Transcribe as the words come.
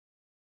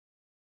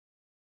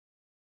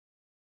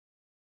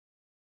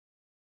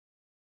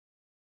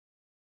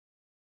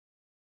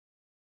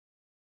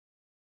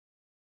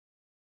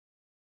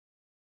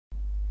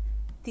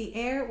The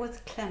air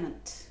was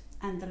clement,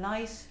 and the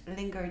light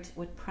lingered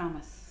with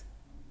promise.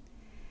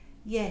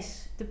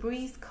 Yet the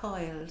breeze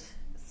coiled,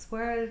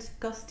 swirled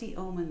gusty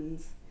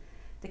omens,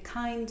 the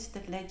kind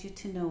that led you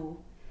to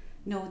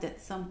know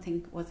that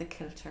something was a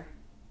kilter.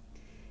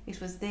 It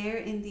was there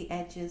in the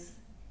edges,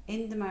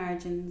 in the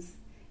margins,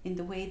 in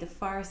the way the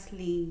forest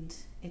leaned,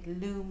 it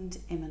loomed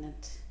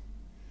imminent.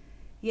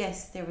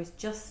 Yes, there was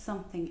just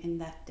something in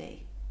that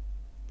day.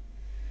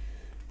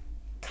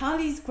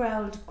 Collies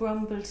growled,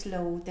 grumbled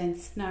low, then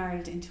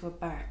snarled into a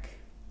bark.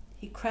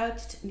 He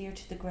crouched near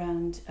to the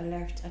ground,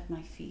 alert at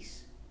my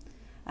feet,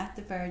 at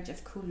the verge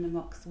of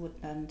Coolnamuck's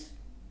woodland.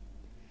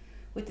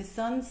 With the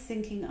sun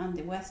sinking on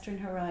the western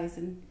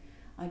horizon,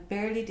 I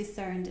barely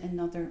discerned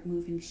another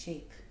moving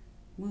shape,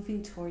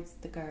 moving towards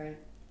the girl.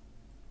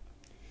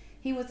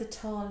 He was a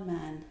tall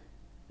man,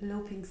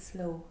 loping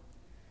slow,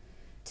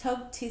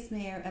 tugged his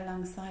mare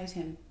alongside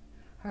him,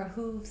 her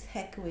hooves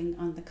echoing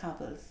on the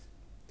cobbles.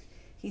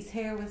 His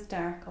hair was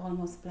dark,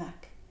 almost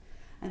black,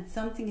 and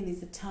something in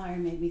his attire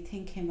made me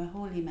think him a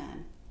holy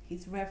man,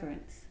 his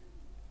reverence.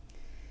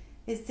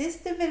 "Is this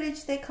the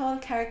village they call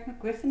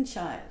Carrick-on-Suir,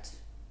 child?"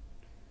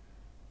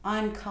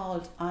 "I'm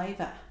called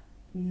Iva,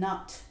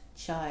 not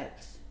child."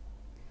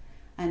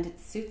 "And it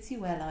suits you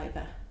well,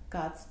 Iva,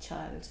 God's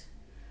child.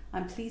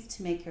 I'm pleased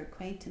to make your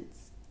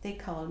acquaintance. They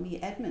call me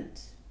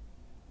Edmund."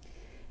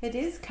 "It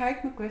is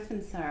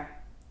Carrick-on-Suir, sir,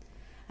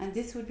 and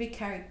this would be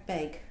Carrick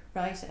Beg,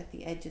 right at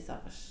the edges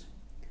of it.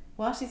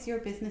 What is your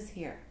business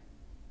here?"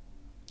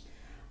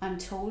 "I'm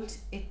told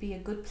it be a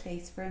good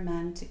place for a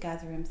man to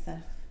gather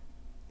himself."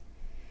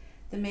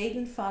 The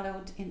maiden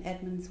followed in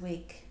Edmund's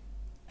wake,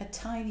 a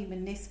tiny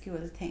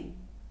minuscule thing,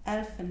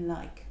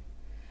 elfin-like,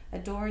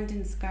 adorned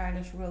in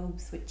scarlet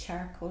robes with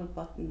charcoal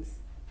buttons.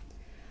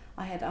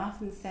 I had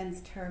often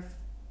sensed her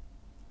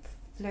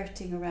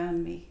flirting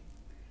around me,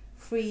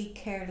 free,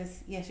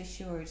 careless, yet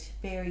assured,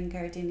 bearing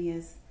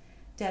gardenias,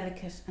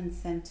 delicate and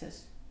scented.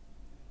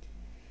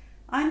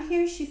 "I'm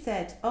here," she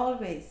said,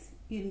 "always.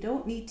 You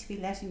don't need to be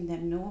letting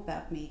them know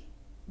about me.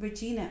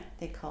 Regina,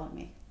 they call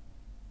me."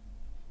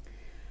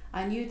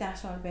 I knew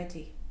that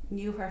already,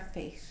 knew her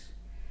fate,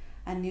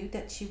 and knew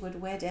that she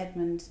would wed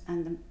Edmund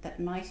and that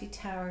mighty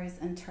towers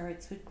and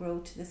turrets would grow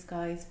to the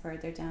skies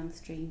further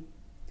downstream.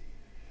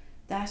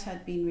 That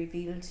had been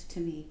revealed to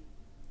me.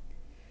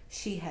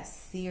 "She has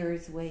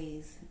seer's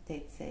ways,"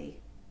 they'd say.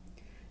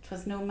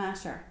 'Twas no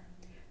matter,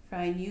 for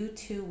I knew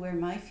too where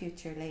my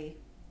future lay.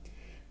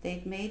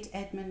 They'd made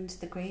Edmund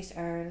the great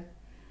Earl,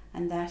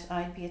 and that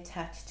I'd be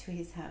attached to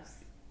his house.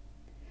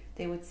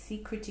 They would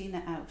seek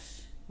Regina out,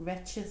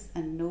 wretches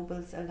and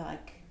nobles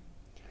alike,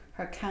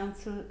 her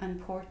counsel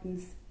and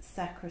portents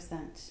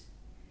sacrosanct.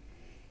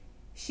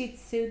 She'd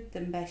soothe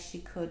them best she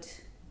could,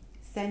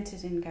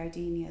 scented in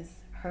gardenias,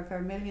 her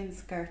vermilion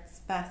skirts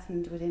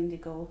fastened with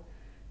indigo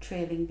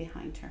trailing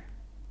behind her.